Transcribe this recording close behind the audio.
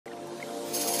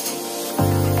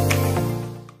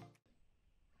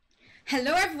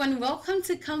Hello everyone, welcome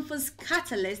to Campus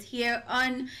Catalyst here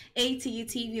on ATU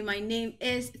TV. My name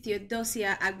is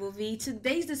Theodosia Agbovi.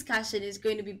 Today's discussion is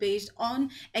going to be based on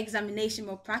examination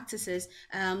malpractices,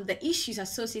 the issues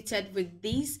associated with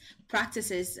these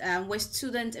practices where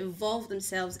students involve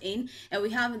themselves in. And we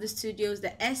have in the studios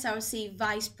the SRC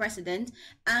Vice President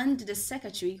and the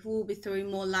Secretary who will be throwing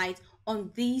more light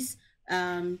on this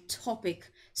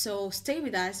topic. So stay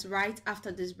with us. Right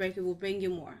after this break, we will bring you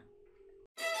more.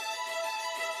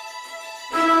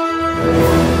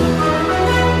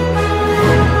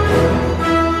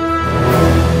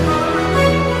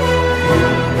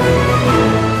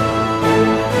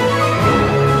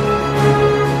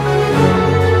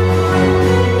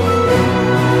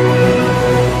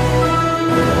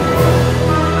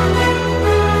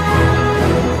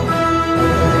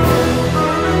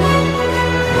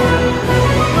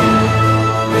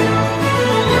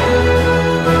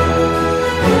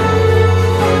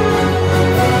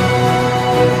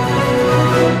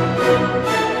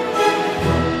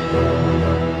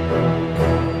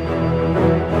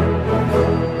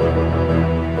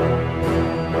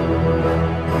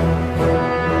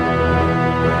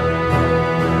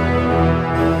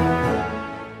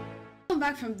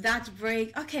 From that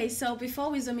break. Okay, so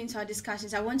before we zoom into our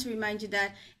discussions, I want to remind you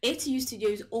that ATU Studio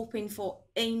is open for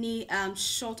any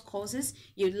short courses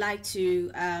you'd like to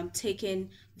take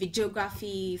in: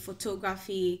 videography,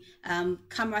 photography,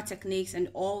 camera techniques, and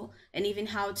all, and even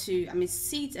how to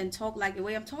sit and talk like the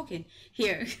way I'm talking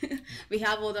here. We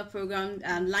have all the programs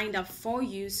lined up for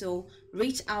you, so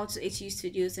reach out to ATU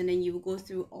Studios and then you will go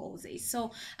through all this.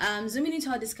 So zooming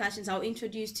into our discussions, I'll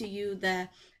introduce to you the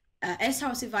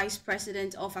SRC Vice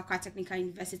President of Accra Technical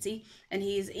University, and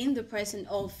he is in the person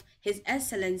of His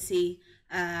Excellency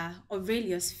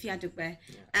Aurelius Fiadugbe,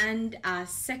 and our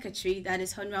Secretary, that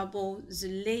is Honorable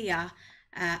Zuleya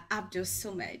Abdul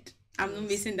Sumed. I'm not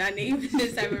missing that name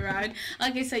this time around.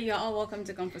 Okay, so you're all welcome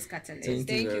to Campus Catalyst.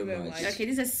 Thank you very much. Okay,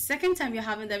 this is the second time you're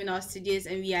having them in our studios,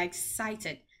 and we are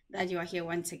excited that you are here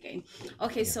once again.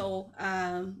 Okay, so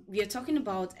we are talking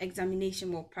about examination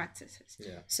malpractices.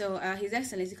 So His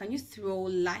Excellency, can you throw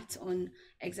light on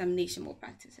examination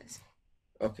malpractices?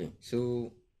 Okay,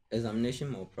 so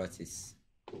examination malpractice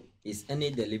is any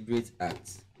deliberate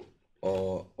act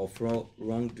or of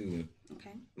wrongdoing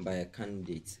by a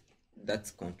candidate that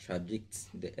contradicts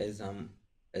the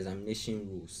examination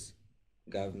rules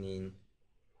governing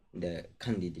the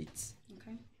candidates.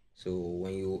 Okay. So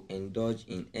when you indulge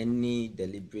in any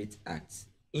deliberate acts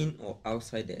in or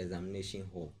outside the examination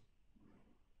hall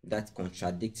that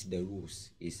contradicts the rules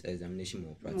is examination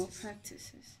malpractice.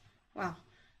 Malpractices. Wow.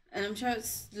 And I'm sure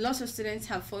lots of students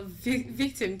have fallen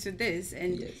victim to this,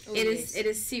 and yes. It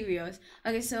is serious.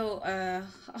 Okay, so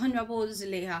Honorable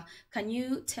Zuleha, can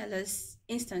you tell us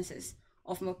instances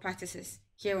of malpractices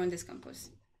here on this campus?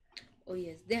 Oh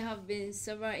yes, there have been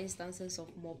several instances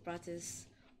of malpractice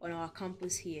on our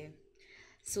campus here.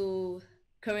 So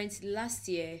currently, last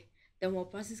year, the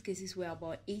malpractice cases were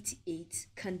about 88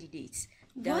 candidates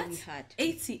that we had.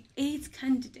 88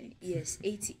 candidates? Yes,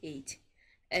 88.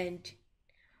 And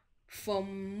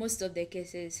from most of the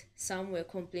cases, some were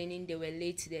complaining they were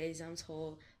late to the exams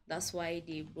hall. That's why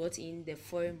they brought in the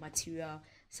foreign material.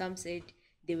 Some said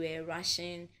they were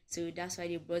rushing, so that's why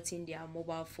they brought in their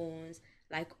mobile phones,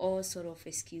 like all sort of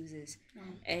excuses.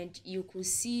 And you could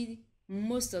see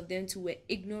most of them too were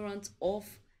ignorant of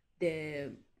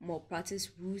the malpractice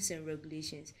rules and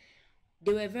regulations.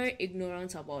 They were very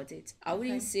ignorant about it. I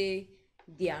wouldn't say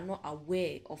they are not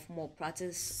aware of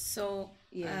malpractice. So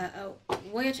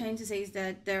what you're trying to say is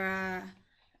that there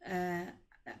are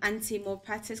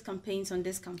anti-malpractice campaigns on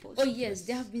this campus? Oh yes,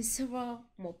 there have been several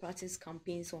malpractice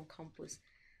campaigns on campus.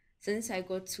 Since I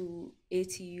got to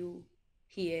ATU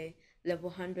here,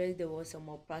 level 100 there was a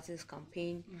malpractice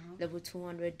campaign, level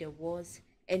 200 there was,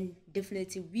 and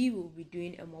definitely we will be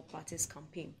doing a malpractice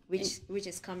campaign which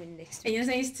is coming next week. And you're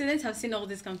saying students have seen all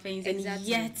these campaigns, and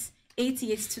yet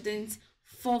 88 students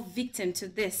fall victim to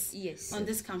this on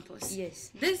this campus.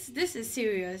 Yes, this is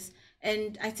serious,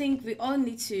 and I think we all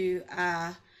need to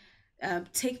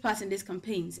take part in these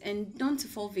campaigns and not to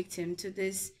fall victim to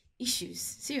these issues,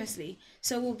 seriously.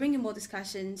 So we'll bring in more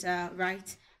discussions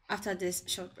right after this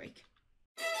short break.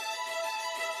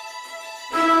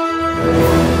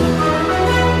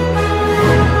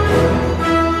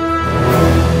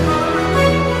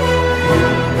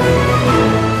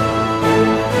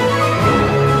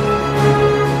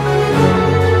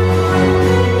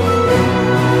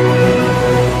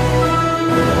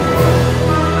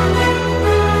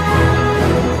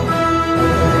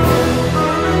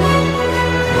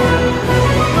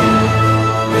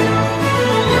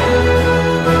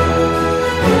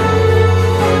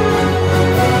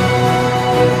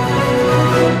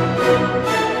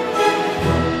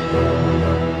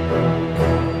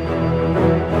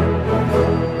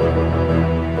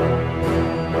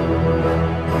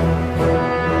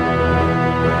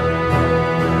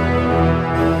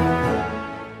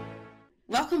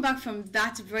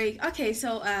 that break. Okay,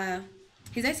 so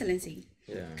His Excellency,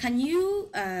 Yeah. can you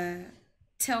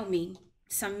tell me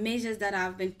some measures that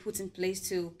have been put in place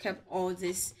to keep all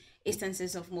these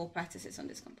instances of malpractices on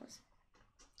this campus?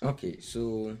 Okay,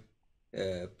 so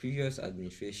previous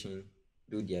administration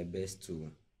do their best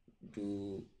to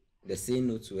do the say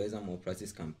no to exam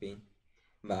malpractice campaign,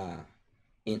 but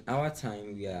in our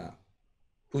time we are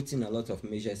putting a lot of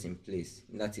measures in place.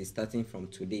 That is starting from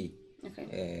today.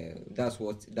 Okay. That's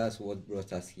what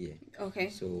brought us here. Okay.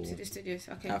 So to the studios.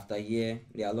 Okay. after here,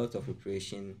 there are a lot of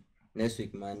preparation. Next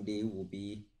week Monday will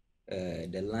be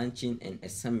the launching and a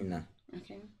seminar.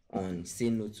 Okay. On say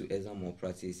no to exam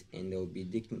malpractice, and there will be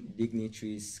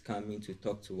dignitaries coming to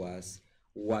talk to us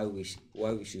why we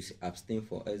should abstain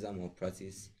for exam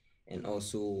malpractice, and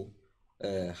also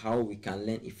how we can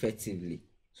learn effectively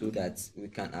so that we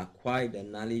can acquire the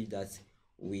knowledge that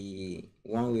we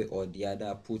one way or the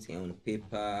other put on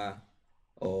paper,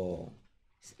 or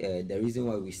the reason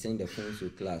why we send the phone to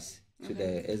class to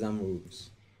the exam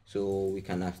rooms, so we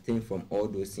can abstain from all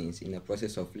those things in the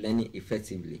process of learning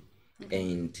effectively.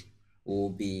 And will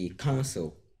be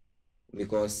counsel,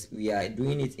 because we are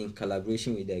doing it in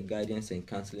collaboration with the guidance and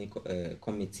counseling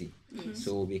committee.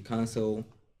 So we'll be counsel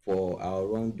for our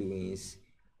wrongdoings,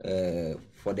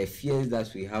 for the fears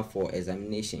that we have for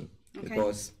examination,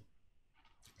 because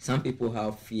some people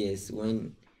have fears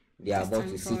when they are about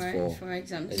to sit for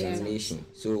examination.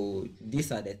 So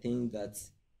these are the things that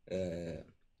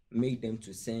make them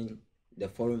to send the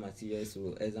foreign materials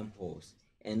to exam halls,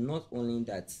 and not only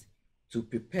that, to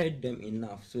prepare them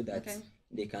enough so that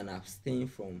they can abstain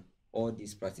from all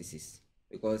these practices,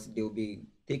 because they will be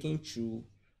taking through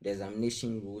the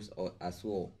examination rules as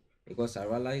well. Because I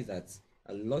realize that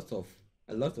a lot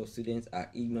of students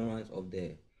are ignorant of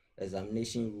the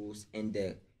examination rules and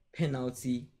the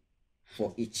penalty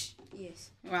for each. Yes.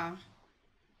 Wow.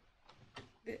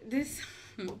 This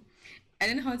I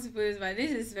don't know how to put it, but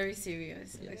this is very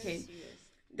serious. Yes. Okay. Serious.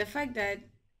 The fact that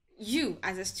you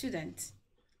as a student,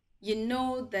 you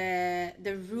know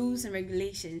the rules and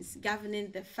regulations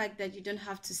governing the fact that you don't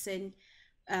have to send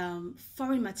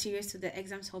foreign materials to the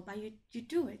exams hall, but you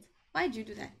do it. Why do you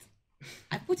do that?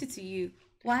 I put it to you.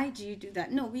 Why do you do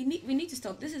that? No, we need to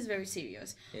stop. This is very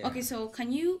serious. Yeah. Okay, so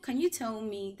can you tell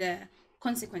me the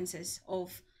consequences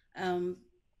of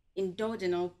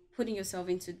indulging or putting yourself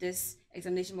into this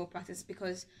examination malpractice?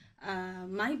 Because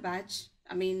my batch,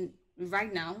 I mean,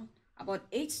 right now, about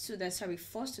 4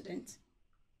 students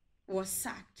was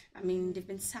sacked. I mean, they've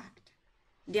been sacked.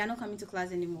 They are not coming to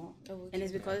class anymore. And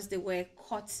it's because they were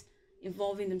caught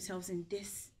involving themselves in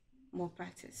this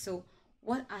malpractice. So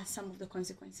what are some of the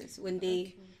consequences when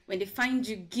they find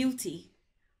you guilty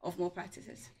of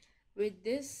malpractices? With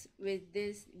this,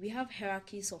 we have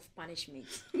hierarchies of punishment.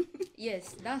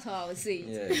 Yes, that's how I would say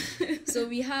it. Yeah. So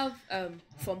we have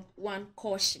from 1,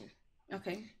 caution.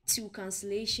 Okay. 2,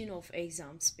 cancellation of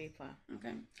exams paper.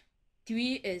 Okay.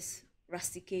 3 is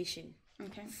rustication.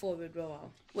 Okay. 4,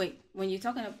 withdrawal. Wait, when you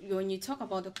talk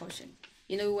about the caution,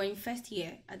 you know, we were in first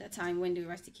year at the time when they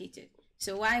rusticated.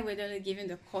 So why were they only given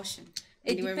the caution?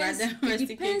 It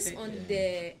depends on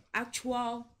the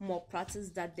actual malpractice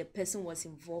that the person was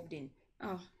involved in.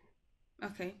 Oh,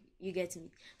 okay. You get me?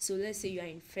 So let's say you are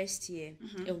in first year,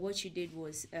 and what you did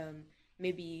was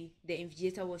maybe the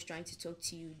invigilator was trying to talk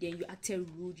to you, then you acted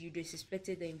rude, you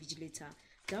disrespected the invigilator.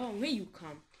 That one, when you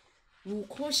come, we'll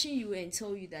caution you and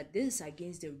tell you that this is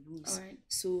against the rules. Right.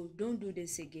 So don't do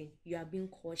this again. You are being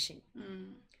cautioned.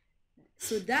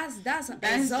 So that's an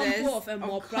example of a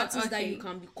malpractice that you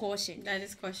can be cautioned. That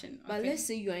is caution. Okay. But let's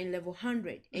say you are in level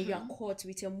 100 and you are caught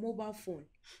with a mobile phone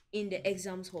in the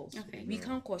exams hall. Okay. We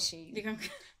can't caution you.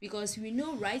 Because we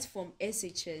know right from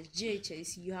SHS,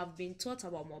 GHS, you have been taught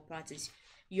about malpractice.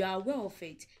 You are aware of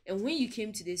it. And when you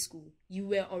came to this school, you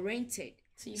were oriented.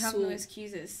 So you have no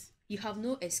excuses. You have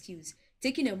no excuse.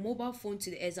 Taking a mobile phone to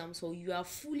the exams hall, you are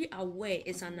fully aware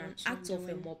it's an act of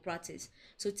a malpractice.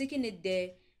 So taking it there,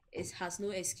 it has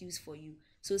no excuse for you.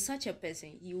 So such a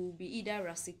person, you will be either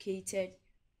rusticated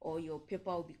or your paper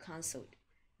will be cancelled.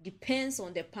 Depends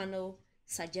on the panel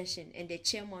suggestion and the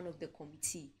chairman of the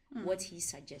committee, what he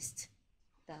suggests.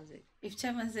 That's it. If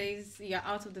chairman says you're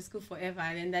out of the school forever,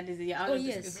 then that is you're out of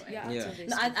the school forever. You're out of the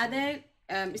school. Are there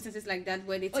instances like that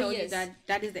where they tell you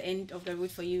that is the end of the road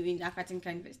for you in Accra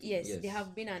Technical University? Yes, there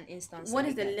have been an instance. What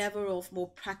is the level of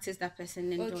malpractice that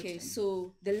person indulged in? Okay,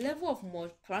 so the level of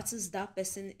malpractice that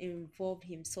person involved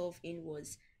himself in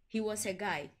was, he was a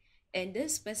guy, and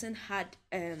this person had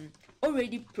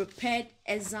already prepared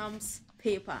exams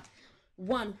paper.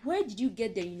 One, where did you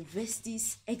get the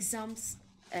university's exams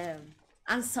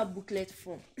answer booklet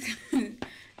from?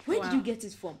 Where did you get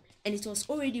it from? and it was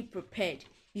already prepared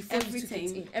before everything. You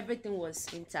took it in. Everything was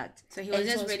intact. So he was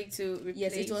just ready to replace.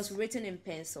 Yes, it was written in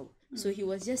pencil. So he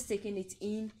was just taking it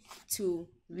in to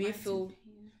refill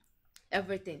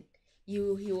everything. He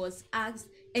was asked,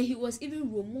 and he was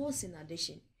even remorse in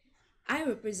addition. I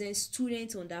represent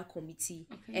students on that committee,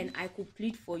 and I could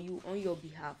plead for you on your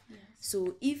behalf. Yes.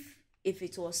 So if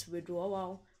it was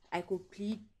withdrawal, I could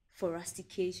plead for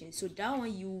rustication. So that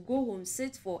one, you go home,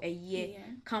 sit for a year,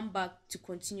 come back to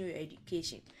continue your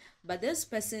education. But this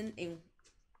person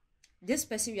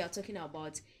we are talking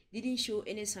about didn't show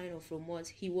any sign of remorse.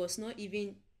 He was not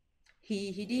even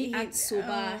he didn't act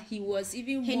sober. He was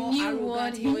even more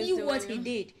arrogant. He knew what he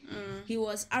did. He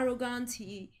was arrogant.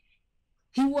 He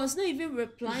was not even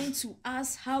replying to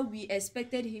us how we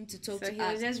expected him to talk to us. So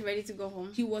he was just ready to go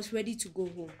home. He was ready to go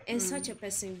home. And such a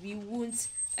person, we won't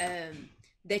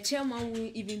the chairman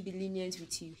won't even be lenient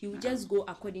with you. He will just go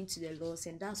according to the laws,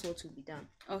 and that's what will be done.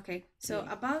 Okay. So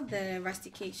about the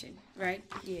rustication, right?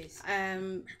 Yes.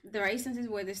 There are instances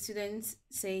where the students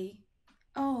say,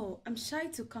 "Oh, I'm shy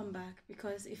to come back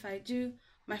because if I do,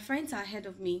 my friends are ahead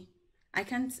of me. I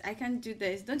can't do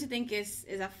this." Don't you think is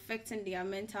affecting their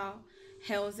mental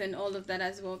health and all of that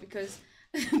as well? Because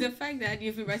the fact that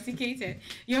you've been rusticated,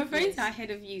 your friends are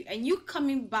ahead of you, and you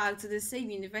coming back to the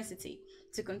same university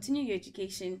to continue your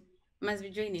education must be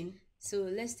draining. So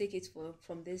let's take it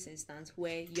from this instance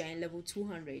where you are in level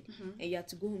 200 and you have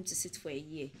to go home to sit for a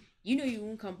year. You know you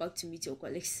won't come back to meet your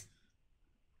colleagues.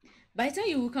 By the time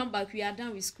you will come back, we are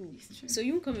done with school. So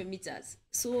you won't come and meet us.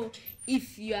 So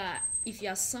if you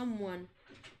are someone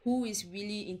who is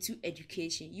really into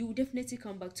education, you will definitely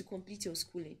come back to complete your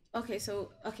schooling. Okay,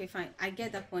 fine. I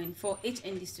get that point. For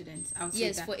HND students, I'll say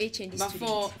yes, that. For HND but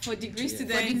students. for degree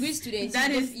students, for degree students,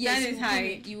 that is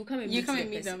high. You will come and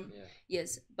meet them. Yeah.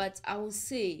 Yes, but I will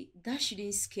say that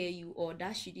shouldn't scare you, or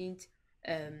that shouldn't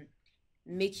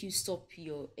make you stop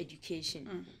your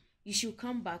education. You should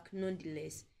come back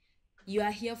nonetheless. You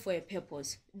are here for a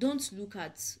purpose. Don't look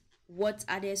at what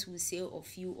others will say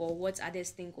of you or what others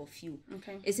think of you.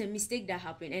 Okay. It's a mistake that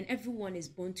happened, and everyone is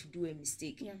born to do a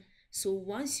mistake. Yeah. So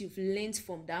once you've learned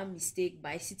from that mistake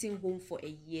by sitting home for a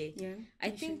year,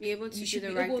 I think should be able to you do should the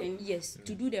be right able, thing. yes,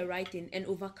 to do the right thing and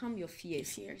overcome your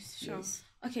fears. Sure. Yes.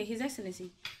 Okay, His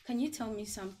Excellency, can you tell me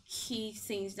some key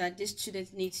things that these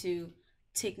students need to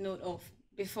take note of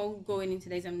before going into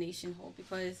the examination hall?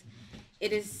 Because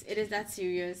it is that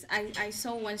serious. I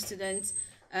saw one student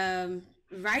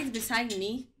right beside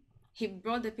me. He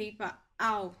brought the paper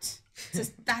out to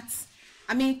start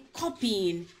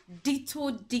copying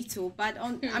ditto, but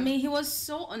he was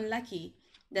so unlucky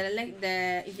that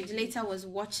the invigilator was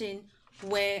watching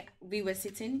where we were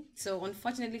sitting. So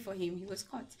unfortunately for him, he was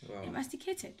caught and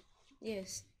rusticated.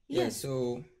 Yes.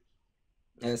 So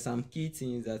some key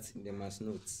things that they must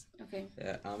note. Okay.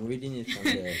 I'm reading it from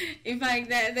the. In fact,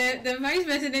 the vice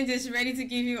president is ready to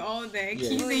give you all the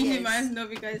key things you must know,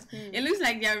 because it looks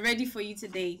like they are ready for you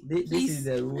today. This is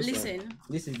the rules. Listen.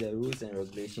 This is the rules and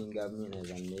regulation governing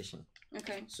examination.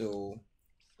 Okay. So,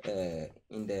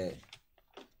 in the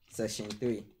section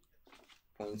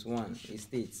 3.1, it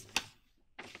states,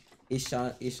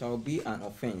 it shall be an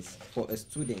offense for a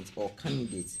student or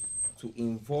candidate to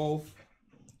involve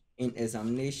in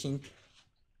examination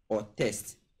or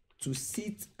test, to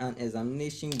sit an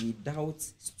examination without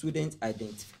student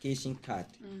identification card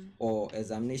or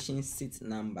examination seat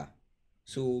number.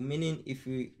 So meaning if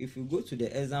you go to the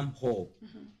exam hall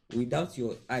without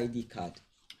your ID card,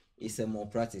 it's a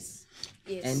malpractice.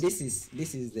 Yes. And this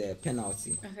is the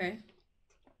penalty. Okay.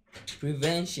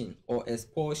 Prevention or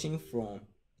expulsion from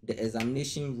the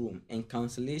examination room and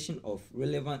cancellation of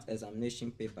relevant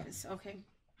examination papers. Okay.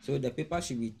 So the paper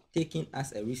should be taken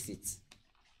as a receipt.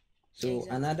 So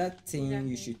another thing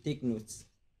you should take note: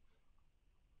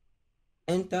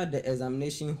 enter the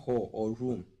examination hall or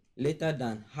room later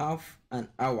than half an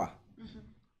hour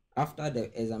after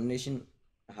the examination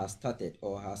has started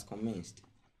or has commenced.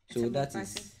 So that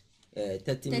is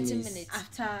 30 minutes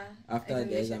after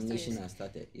the examination has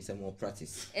started. It's a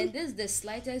malpractice. And this is the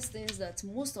slightest things that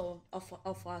most of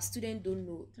our students don't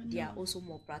know. They are also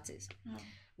malpractice.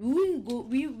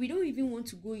 We don't even want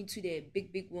to go into the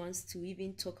big ones to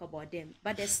even talk about them,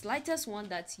 but the slightest one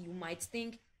that you might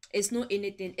think is not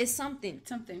anything, is something.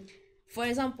 For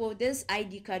example, this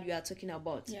ID card we are talking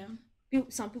about,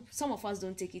 some of us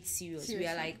don't take it serious. We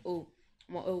are like,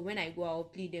 when I go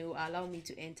out, please, they will allow me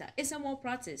to enter. It's a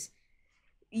malpractice.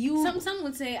 Some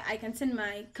would say I can send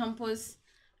my campus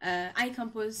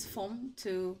iCampus form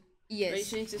to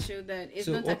registration to show that it's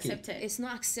not accepted. It's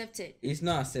not accepted. It's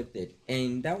not accepted,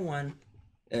 and that one,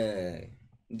 they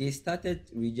will start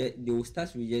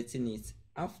rejecting it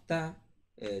after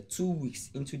 2 weeks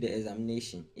into the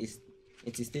examination,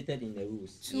 it is stated in the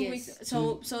rules. 2 weeks.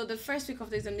 So the first week of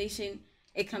the examination,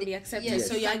 it can be accepted. Yes.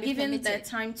 So you are given the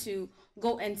time to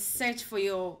go and search for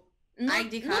your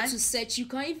ID card. Not to search, you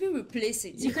can even replace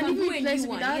it. You can even replace it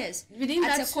without, yes, within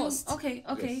at that a cost.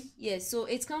 Okay. Yes, so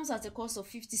it comes at a cost of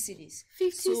 50 cedis.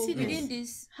 50 so cedis. Within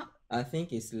this, I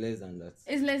think it's less than that.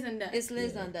 It's less than that. It's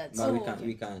less than that. But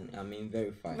we can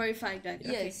verify. Verify that.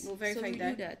 Okay. Yes, We'll verify so we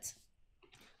that. do that.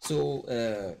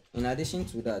 So in addition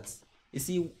to that, you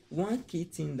see, one key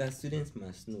thing that students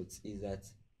must note is that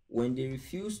when they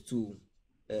refuse to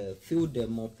fill the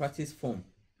malpractice form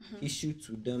issued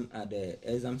to them at the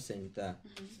exam center,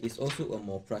 it's also a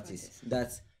malpractice.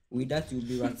 That with that you'll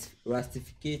be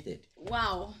ratificated.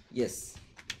 Wow. Yes.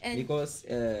 And because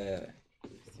the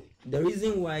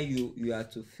reason why you are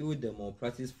to fill the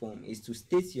malpractice form is to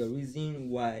state your reason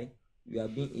why you are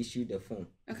being issued the form.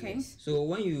 Okay. Yes. So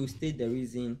when you state the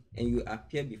reason and you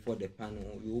appear before the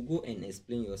panel, you will go and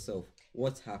explain yourself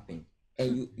what happened,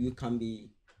 and you can be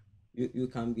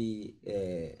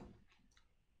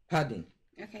pardoned.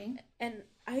 Okay. And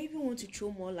I even want to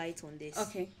throw more light on this.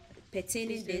 Okay.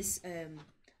 Pertaining this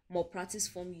malpractice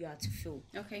form you have to fill.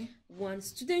 Okay. One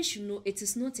student should know it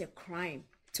is not a crime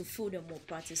to fill the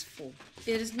malpractice form.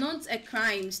 It is not a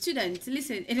crime. Students,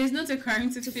 listen, it is not a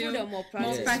crime to fill the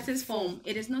malpractice form.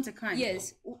 It is not a crime.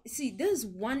 Yes. See, there's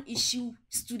one issue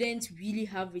students really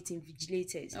have with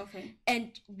invigilators. Okay.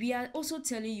 And we are also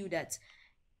telling you that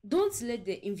don't let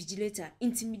the invigilator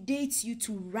intimidate you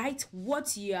to write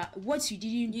what you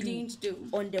didn't do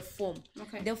on the form.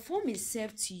 Okay. The form is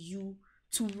served to you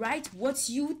to write what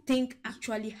you think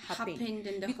actually happened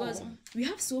in the because form. We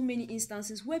have so many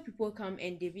instances where people come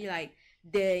and they be like,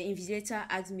 the invigilator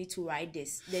asked me to write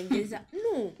this. The invigilator,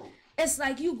 no, it's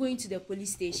like you going to the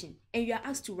police station and you are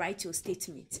asked to write your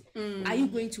statement. Are you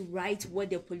going to write what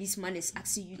the policeman is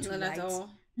asking you to Not write? at all.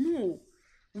 No,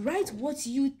 write what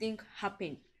you think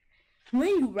happened. When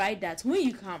you write that, when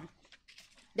you come,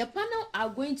 the panel are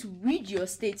going to read your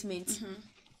statement.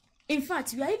 In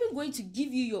fact, we are even going to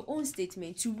give you your own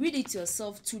statement to read it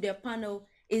yourself to the panel.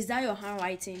 Is that your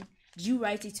handwriting? Do you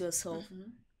write it yourself?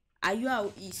 Are you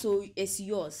out? So it's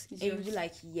yours. And you'll be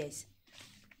like, yes.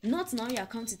 Not now you are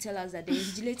come to tell us that the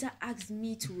invigilator asked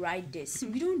me to write this.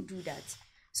 We don't do that.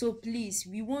 So please,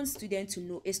 we want students to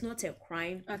know it's not a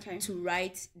crime to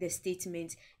write the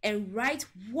statement and write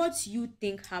what you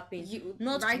think happened.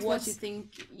 Not write what you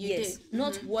think you did.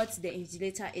 Not what the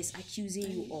invigilator is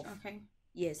accusing you of. Okay.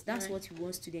 Yes, that's what we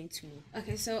want students to know.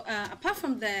 Okay, so apart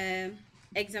from the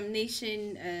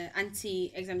examination,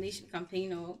 anti-examination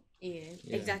campaign, or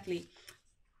exactly,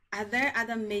 are there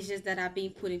other measures that are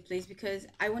being put in place? Because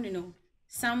I want to know.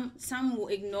 Some will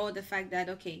ignore the fact that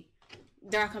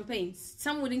there are campaigns.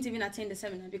 Some wouldn't even attend the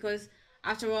seminar because,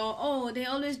 after all, they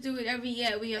always do it every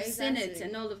year. We have seen it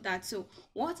and all of that. So,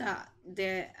 what are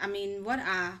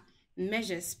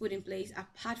measures put in place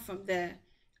apart from the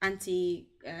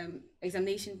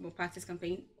anti-examination malpractice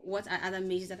campaign? What are other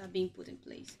measures that are being put in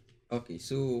place? Okay,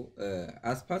 so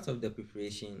as part of the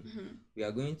preparation, we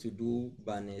are going to do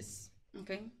banners.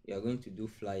 Okay. We are going to do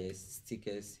flyers,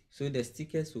 stickers. So the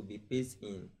stickers will be pasted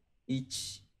in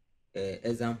each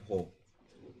exam hall,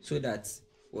 so that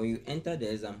when you enter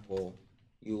the exam hall,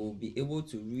 you will be able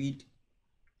to read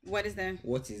what is there.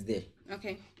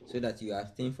 Okay. So that you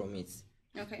abstain from it.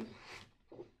 Okay.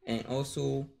 And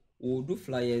also, we'll do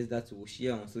flyers that we'll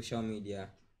share on social media.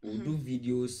 We'll do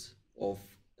videos of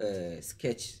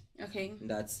sketch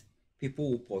that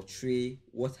people will portray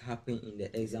what happened in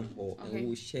the exam hall, and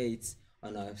we'll share it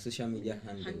on our social media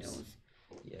handles.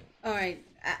 Yeah. All right.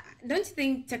 Don't you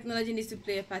think technology needs to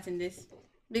play a part in this?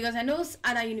 Because I know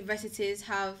other universities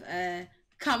have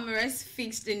cameras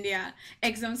fixed in their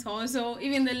exams hall, so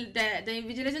even the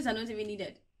invigilators are not even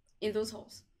needed in those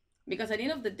halls. Because at the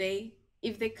end of the day,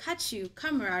 if they catch you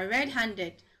camera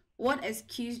red-handed, what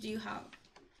excuse do you have?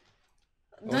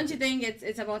 Don't you think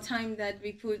it's about time that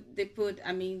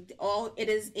all it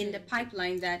is in the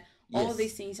pipeline that all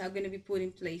these things are going to be put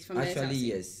in place from actually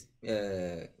the SRC?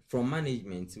 Yes. From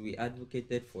management, we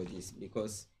advocated for this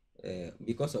because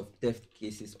of theft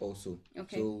cases also.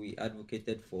 So we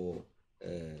advocated for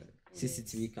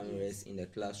CCTV cameras in the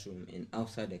classroom and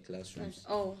outside the classrooms.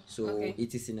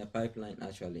 It is in a pipeline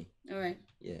actually. All right.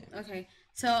 Yeah. Okay.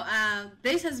 So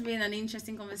this has been an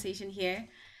interesting conversation here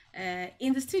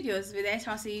in the studios with the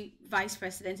SRC Vice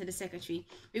President and the Secretary.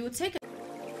 We will take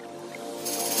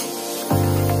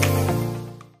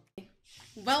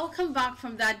Welcome back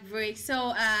from that break.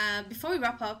 So before we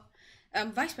wrap up,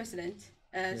 Vice President,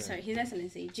 sorry, His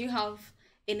Excellency, do you have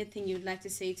anything you'd like to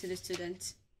say to the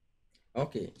students?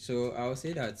 Okay, so I'll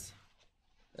say that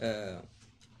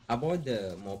about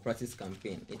the malpractice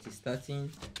campaign, it is starting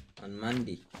on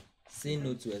Monday. Say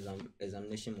no to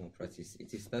examination malpractice.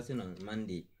 It is starting on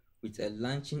Monday with a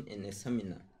launching and a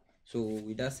seminar. So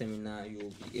with that seminar, you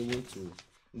will be able to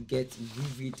get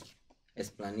vivid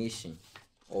explanation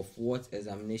of what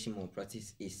examination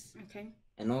malpractice is. Okay.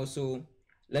 And also,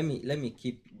 let me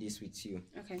keep this with you.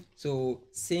 Okay. So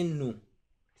say no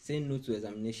to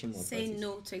examination malpractice. Say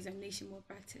no to examination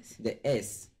malpractice. The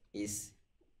S is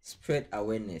spread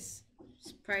awareness.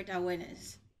 Spread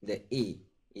awareness. The A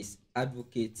is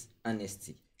advocate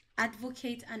honesty.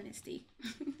 Advocate honesty.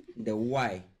 The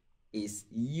Y is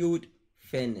yield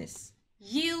fairness.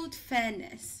 Yield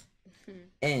fairness.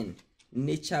 And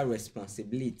nature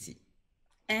responsibility.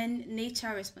 And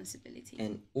nature responsibility.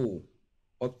 And O,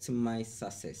 optimize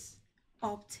success.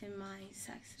 Optimize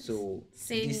success. So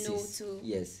say no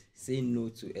to say no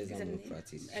to exam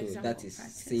malpractice. So that is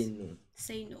say no.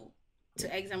 Say no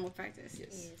to exam malpractice.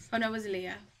 Yes. Honorable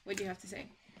Zilea, what do you have to say?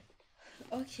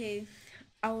 Okay,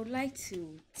 I would like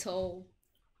to tell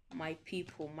my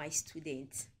people, my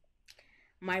students,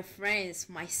 my friends,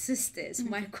 my sisters,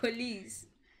 my colleagues.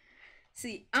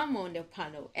 See, I'm on the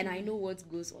panel and I know what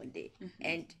goes on there.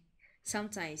 And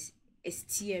sometimes it's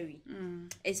teary.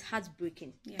 It's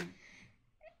heartbreaking. Yeah.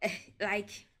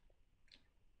 Like,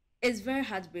 it's very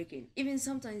heartbreaking. Even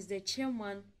sometimes the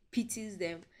chairman pities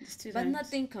them, but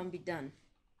nothing can be done.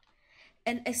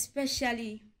 And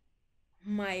especially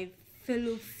my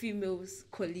fellow females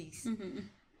colleagues,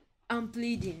 I'm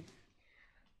pleading,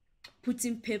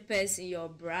 putting papers in your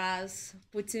bras,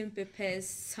 putting papers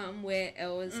somewhere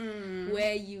else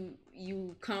where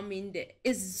you come in there.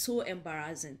 It's so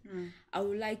embarrassing. I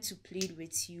would like to plead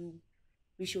with you.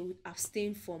 We should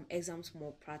abstain from exams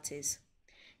malpractice,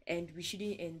 and we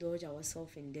shouldn't indulge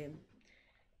ourselves in them.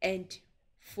 And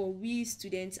for we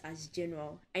students as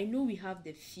general, I know we have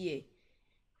the fear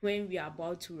when we are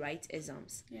about to write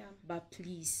exams. Yeah. But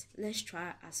please, let's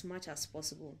try as much as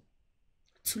possible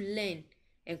to learn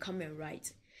and come and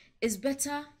write. It's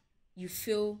better you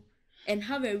fail and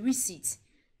have a receipt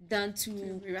than to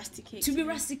be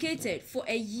rusticated for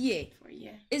a year.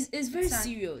 It's very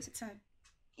serious.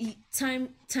 Time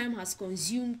has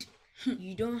consumed.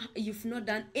 You've not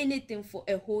done anything for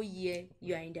a whole year.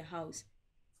 You are in the house.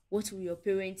 What will your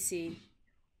parents say?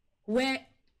 Where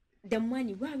are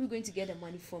we going to get the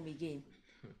money from again?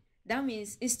 That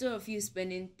means instead of you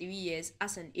spending 3 years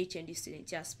as an HND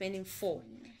student, you are spending 4.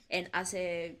 And as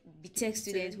a BTech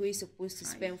student who is supposed to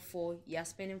spend 4, you are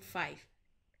spending 5.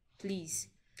 Please,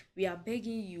 we are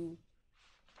begging you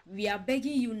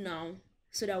now,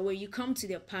 so that when you come to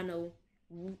the panel,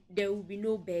 there will be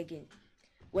no begging.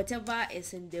 Whatever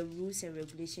is in the rules and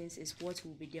regulations is what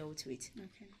will be dealt with.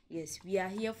 Okay. Yes, we are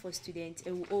here for students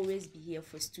and will always be here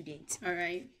for students. All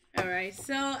right.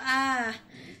 So,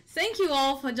 thank you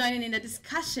all for joining in the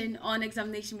discussion on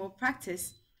examination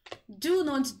malpractice. Do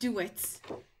not do it.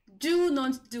 Do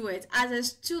not do it. As a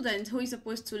student who is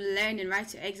supposed to learn and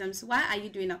write your exams, why are you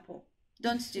doing that, Paul?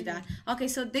 Don't do that. Okay,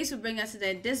 so this brings us to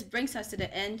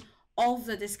the end of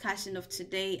the discussion of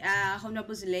today.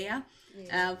 Honorable Zilea,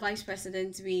 Vice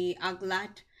President, we are glad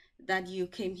that you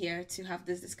came here to have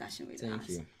this discussion with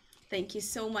us. Thank you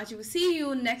so much. We'll see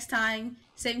you next time,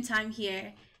 same time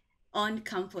here on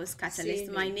Campus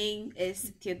Catalyst. My name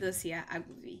is Theodosia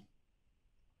Aguvi.